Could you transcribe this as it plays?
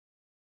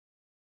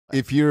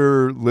If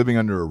you're living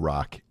under a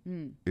rock,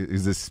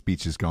 is this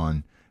speech is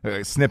gone?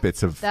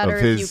 Snippets of that, or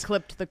his. if you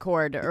clipped the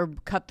cord or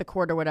cut the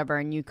cord or whatever,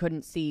 and you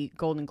couldn't see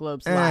Golden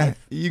Globes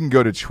live. You can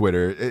go to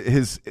Twitter.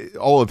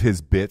 All of his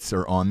bits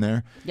are on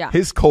there. Yeah.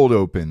 His cold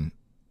open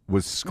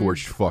was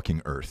scorched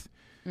fucking earth.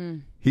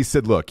 He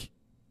said, "Look,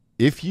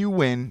 if you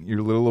win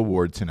your little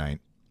award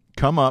tonight,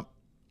 come up,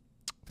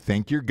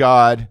 thank your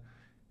God,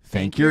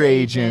 thank your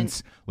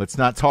agents. Let's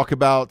not talk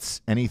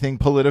about anything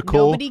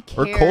political Nobody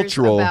or cares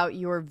cultural about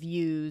your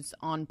views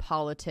on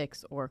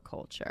politics or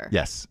culture.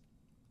 Yes."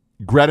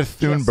 Greta Just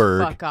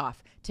Thunberg fuck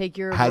off. Take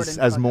your award and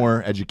has fuck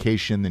more off.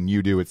 education than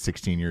you do at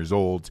 16 years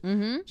old.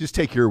 Just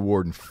take your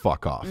award and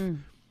fuck off.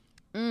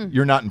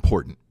 You're not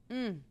important.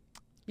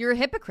 You're a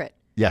hypocrite.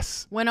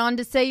 Yes. Went on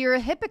to say you're a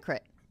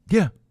hypocrite.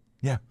 Yeah.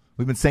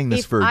 We've been saying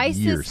this for ISIS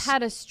years. If ISIS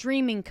had a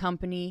streaming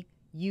company,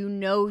 you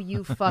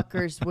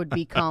fuckers would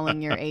be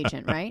calling your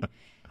agent, right?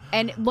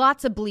 And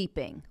lots of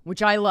bleeping,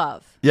 which I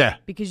love. Yeah.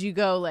 Because you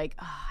go like,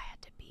 oh, I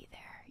had to be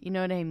there. You know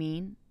what I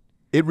mean?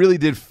 It really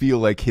did feel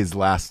like his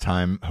last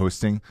time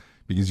hosting,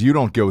 because you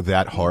don't go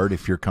that hard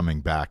if you're coming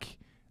back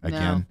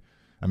again. No.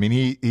 I mean,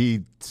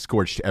 he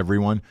scorched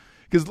everyone.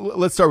 Because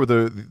let's start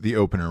with the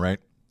opener, right?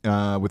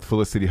 With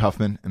Felicity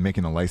Huffman and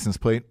making a license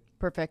plate.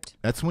 Perfect.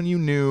 That's when you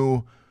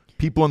knew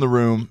people in the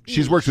room.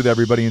 She's worked with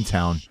everybody in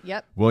town.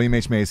 Yep. William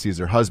H. Macy is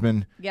her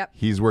husband. Yep.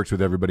 He's worked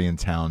with everybody in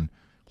town.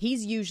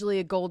 He's usually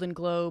a Golden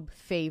Globe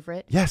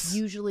favorite. Yes.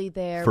 Usually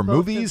there. For both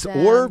movies of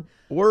them.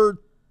 or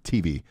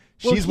TV.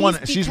 Well, She's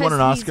won an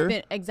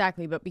Oscar.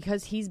 Exactly, but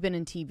because he's been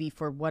in TV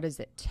for,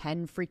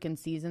 10 freaking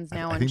seasons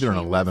now? I think they're on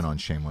 11 on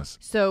Shameless.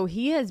 So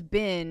he has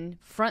been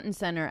front and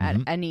center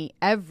at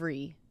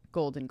every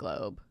Golden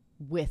Globe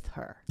with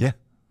her. Yeah.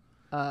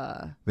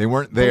 They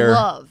weren't there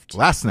Beloved.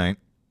 last night.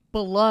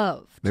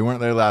 Beloved. They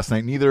weren't there last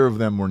night. Neither of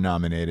them were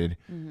nominated.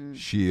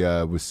 She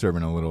was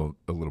serving a little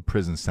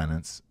prison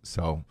sentence,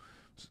 so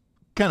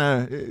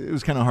it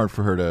was kind of hard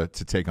for her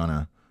to take on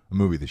a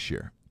movie this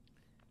year.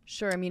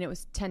 Sure, I mean, it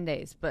was 10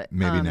 days, but...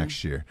 Maybe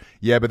next year.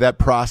 Yeah, but that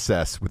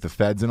process with the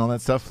feds and all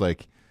that stuff,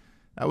 like,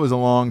 that was a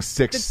long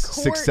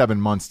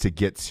 7 months to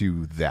get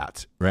to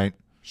that, right?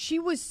 She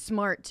was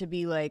smart to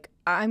be like,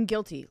 I'm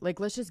guilty. Like,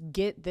 let's just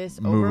get this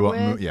over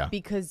with. Yeah.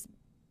 Because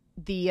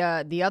the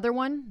other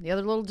one, the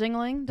other little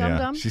dingling,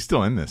 dum-dum... She's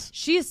still in this.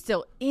 She is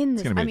still in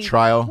this. It's going to be a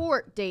trial.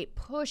 Court date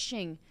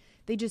pushing.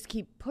 They just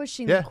keep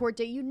pushing the court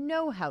date. You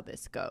know how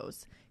this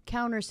goes.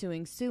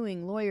 Countersuing,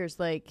 suing, lawyers.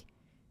 Like,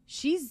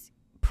 she's...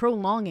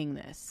 prolonging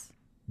this.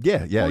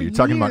 Yeah. You're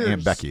talking about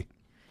Aunt Becky.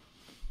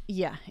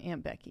 Yeah,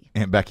 Aunt Becky.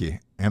 Aunt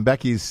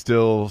Becky's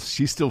still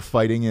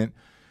fighting it.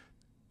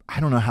 I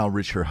don't know how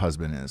rich her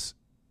husband is,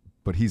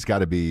 but he's got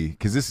to be,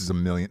 because this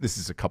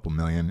is a couple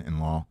million in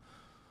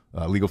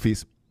legal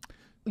fees.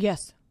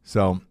 Yes.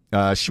 So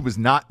she was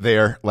not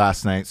there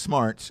last night.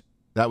 Smart.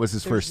 That was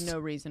his first. There's no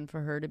reason for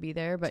her to be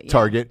there, but yeah.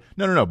 Target.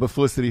 No. But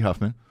Felicity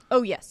Huffman.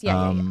 Oh yes,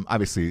 yeah.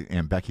 Obviously,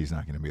 Aunt Becky's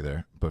not going to be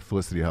there, but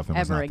Felicity Huffman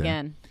was not there. Ever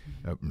again.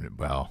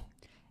 Well.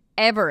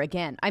 Ever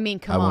again. I mean,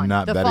 come on. I will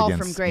not the bet fall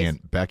against from grace.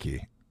 Aunt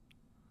Becky.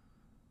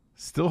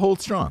 Still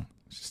holds strong.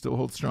 She still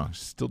holds strong.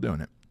 She's still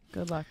doing it.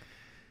 Good luck.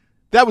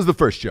 That was the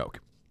first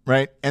joke,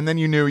 right? And then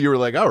you were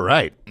like, all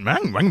right, I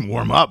can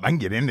warm up. I can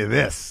get into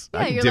this. Yeah,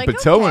 I can you're dip like, a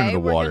toe okay, into the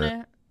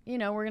water.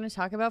 We're going to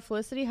talk about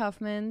Felicity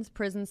Huffman's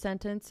prison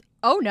sentence.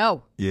 Oh,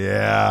 no.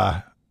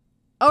 Yeah.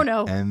 Oh,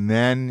 no. And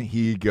then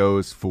he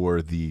goes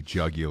for the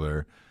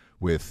jugular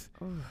with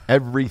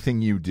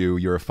everything you do.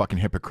 You're a fucking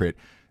hypocrite.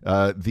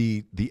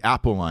 The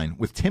Apple line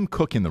with Tim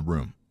Cook in the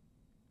room.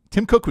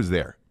 Tim Cook was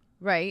there.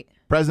 Right.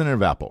 President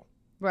of Apple.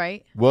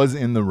 Right. Was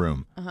in the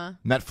room. Uh-huh.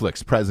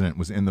 Netflix president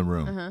was in the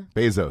room. Uh-huh.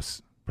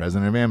 Bezos,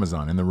 president of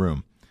Amazon, in the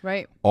room.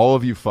 Right. All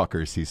of you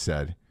fuckers, he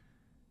said,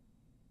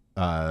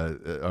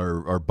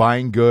 are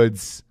buying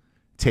goods,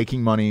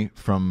 taking money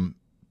from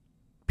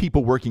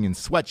people working in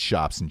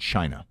sweatshops in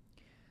China.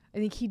 I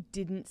think he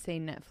didn't say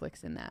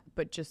Netflix in that,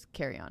 but just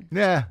carry on.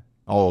 Yeah,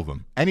 all of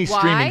them. Any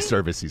streaming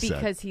service, he said.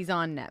 Because he's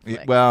on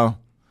Netflix. Well,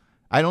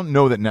 I don't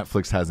know that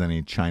Netflix has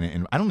any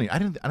China. I don't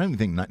even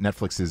think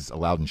Netflix is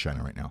allowed in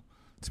China right now,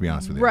 to be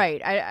honest with you.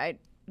 Right.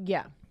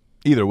 Yeah.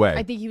 Either way.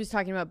 I think he was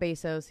talking about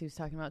Bezos. He was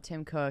talking about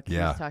Tim Cook. He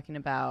was talking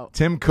about...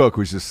 Tim Cook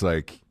was just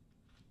like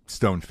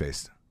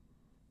stone-faced.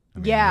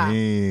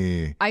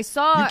 I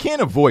saw... You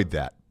can't avoid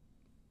that.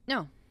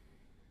 No.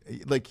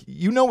 Like,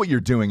 you know what you're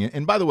doing.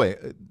 And by the way,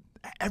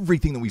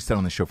 everything that we said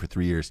on the show for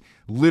 3 years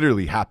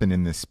literally happened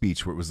in this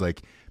speech where it was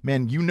like,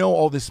 man, you know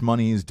all this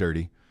money is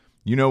dirty.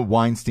 You know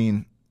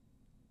Weinstein,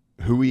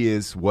 who he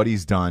is, what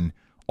he's done,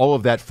 all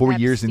of that for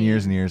years and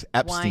years and years.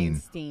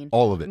 Epstein.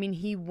 All of it. I mean,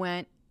 he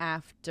went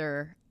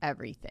after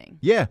everything.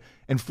 Yeah.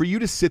 And for you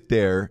to sit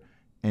there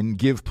and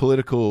give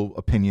political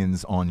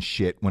opinions on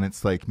shit when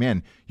it's like,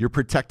 man, you're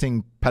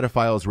protecting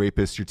pedophiles,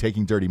 rapists, you're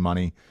taking dirty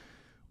money,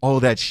 all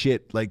that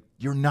shit, like,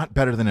 you're not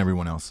better than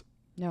everyone else.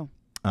 No.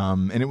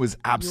 And it was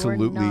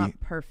absolutely not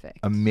perfect.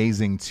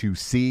 Amazing to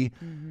see.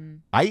 Mm-hmm.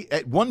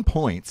 At one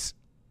point,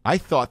 I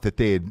thought that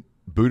they had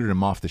booted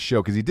him off the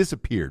show because he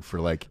disappeared for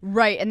like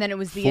right, and then it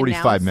was the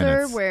 45 announcer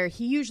minutes. where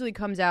he usually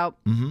comes out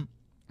Mm-hmm.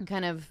 and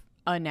kind of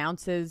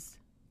announces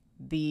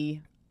the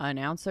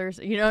announcers.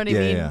 You know what I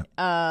mean?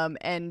 Yeah.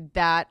 And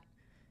that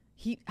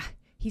he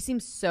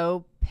seems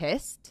so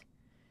pissed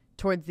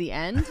towards the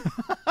end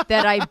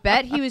that I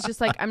bet he was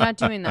just like, I'm not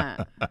doing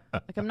that.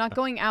 Like, I'm not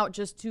going out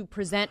just to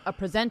present a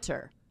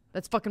presenter.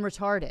 That's fucking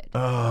retarded.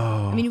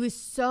 Oh. I mean, he was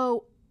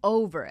so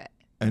over it.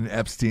 And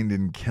Epstein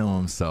didn't kill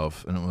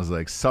himself, and it was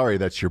like, sorry,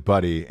 that's your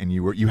buddy, and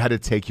you had to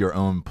take your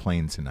own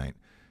plane tonight.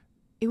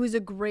 It was a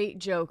great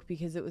joke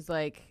because it was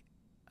like,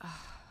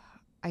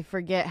 I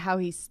forget how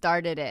he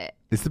started it.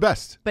 It's the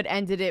best. But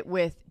ended it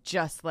with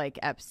just like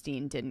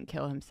Epstein didn't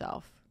kill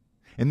himself.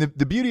 And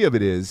the beauty of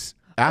it is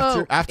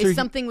after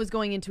something was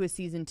going into a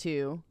season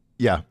 2.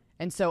 Yeah.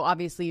 And so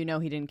obviously he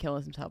didn't kill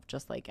himself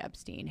just like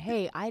Epstein.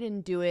 Hey, I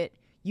didn't do it.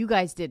 You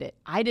guys did it.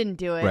 I didn't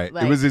do it. Right.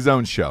 Like, it was his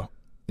own show.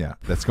 Yeah.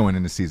 That's going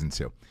into season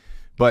 2.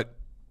 But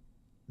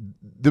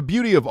the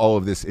beauty of all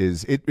of this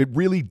is it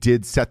really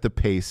did set the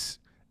pace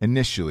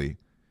initially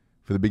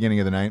for the beginning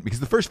of the night, because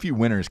the first few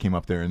winners came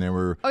up there and they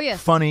were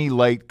funny,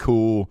 light,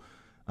 cool.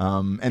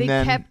 And they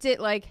then kept it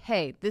like,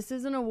 hey, this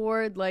is an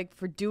award like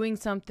for doing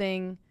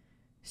something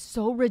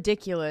so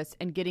ridiculous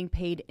and getting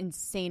paid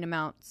insane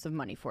amounts of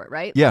money for it,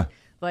 right? Yeah.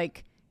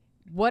 Like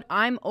what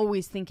I'm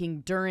always thinking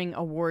during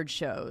award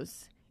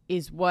shows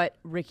is what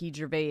Ricky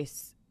Gervais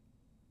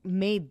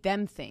made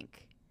them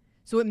think.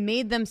 So it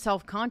made them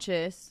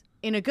self-conscious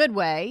in a good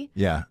way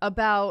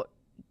about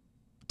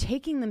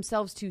taking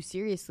themselves too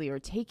seriously or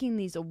taking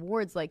these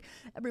awards like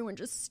everyone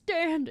just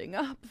standing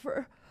up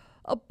for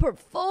a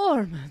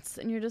performance.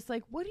 And you're just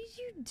like, what do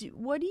you do?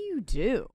 What do you do?